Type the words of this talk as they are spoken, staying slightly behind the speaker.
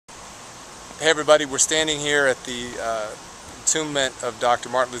Hey everybody, we're standing here at the entombment of Dr.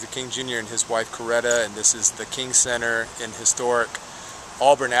 Martin Luther King Jr. and his wife Coretta, and this is the King Center in historic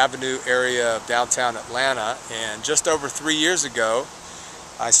Auburn Avenue area of downtown Atlanta. And just over 3 years ago,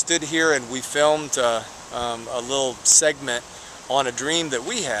 I stood here and we filmed a little segment on a dream that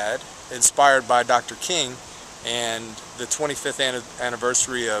we had inspired by Dr. King and the 25th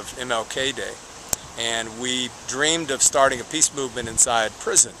anniversary of MLK Day. And we dreamed of starting a peace movement inside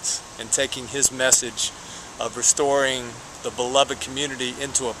prisons and taking his message of restoring the beloved community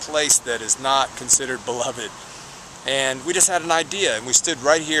into a place that is not considered beloved. And we just had an idea, and we stood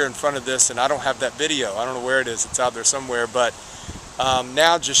right here in front of this, and I don't have that video. I don't know where it is. It's out there somewhere. But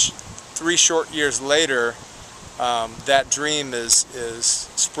now, just 3 short years later, that dream is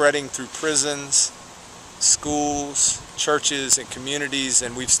spreading through prisons, schools, churches, and communities,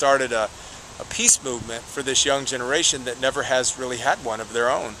 and we've started a peace movement for this young generation that never has really had one of their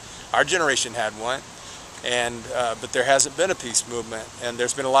own. Our generation had one, and but there hasn't been a peace movement, and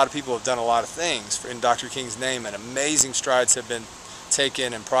there's been a lot of people who have done a lot of things in Dr. King's name, and amazing strides have been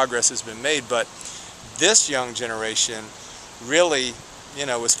taken and progress has been made. But this young generation really, you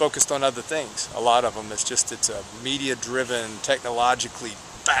know, is focused on other things. A lot of them, it's a media-driven, technologically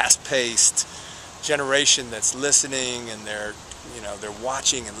fast-paced generation that's listening, and they're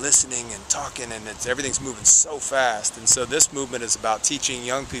watching and listening and talking, and everything's moving so fast. And so this movement is about teaching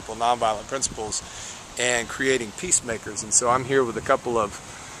young people nonviolent principles and creating peacemakers. And so I'm here with a couple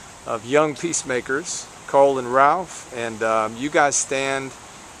of young peacemakers, Cole and Ralph, and you guys stand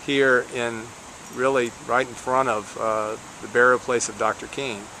here really right in front of the burial place of Dr.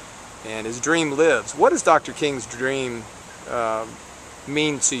 King, and his dream lives. What does Dr. King's dream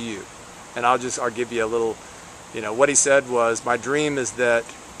mean to you? And I'll give you a little. What he said was, my dream is that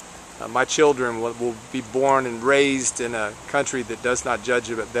my children will be born and raised in a country that does not judge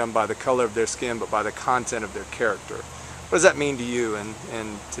them by the color of their skin, but by the content of their character. What does that mean to you in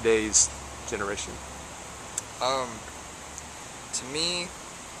today's generation? To me,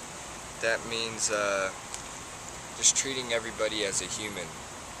 that means just treating everybody as a human.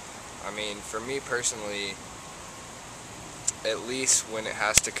 I mean, for me personally, at least when it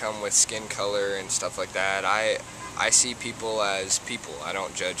has to come with skin color and stuff like that, I see people as people. I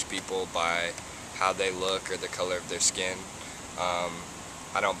don't judge people by how they look or the color of their skin.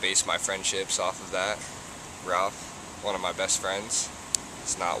 I don't base my friendships off of that. Ralph, one of my best friends,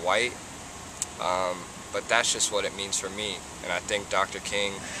 is not white, but that's just what it means for me. And I think Dr.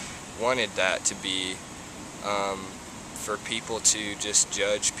 King wanted that to be for people to just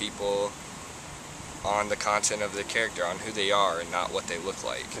judge people on the content of their character, on who they are, and not what they look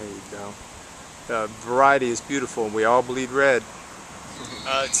like. There you go. Variety is beautiful, and we all bleed red.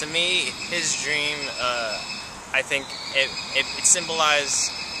 To me, his dream, I think it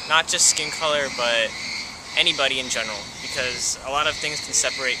symbolized not just skin color, but anybody in general, because a lot of things can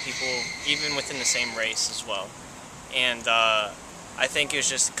separate people even within the same race as well. And I think it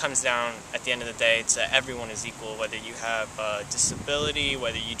just comes down, at the end of the day, to everyone is equal, whether you have a disability,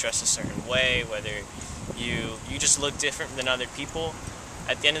 whether you dress a certain way, whether you just look different than other people.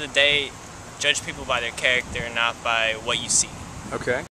 At the end of the day, judge people by their character, not by what you see. Okay.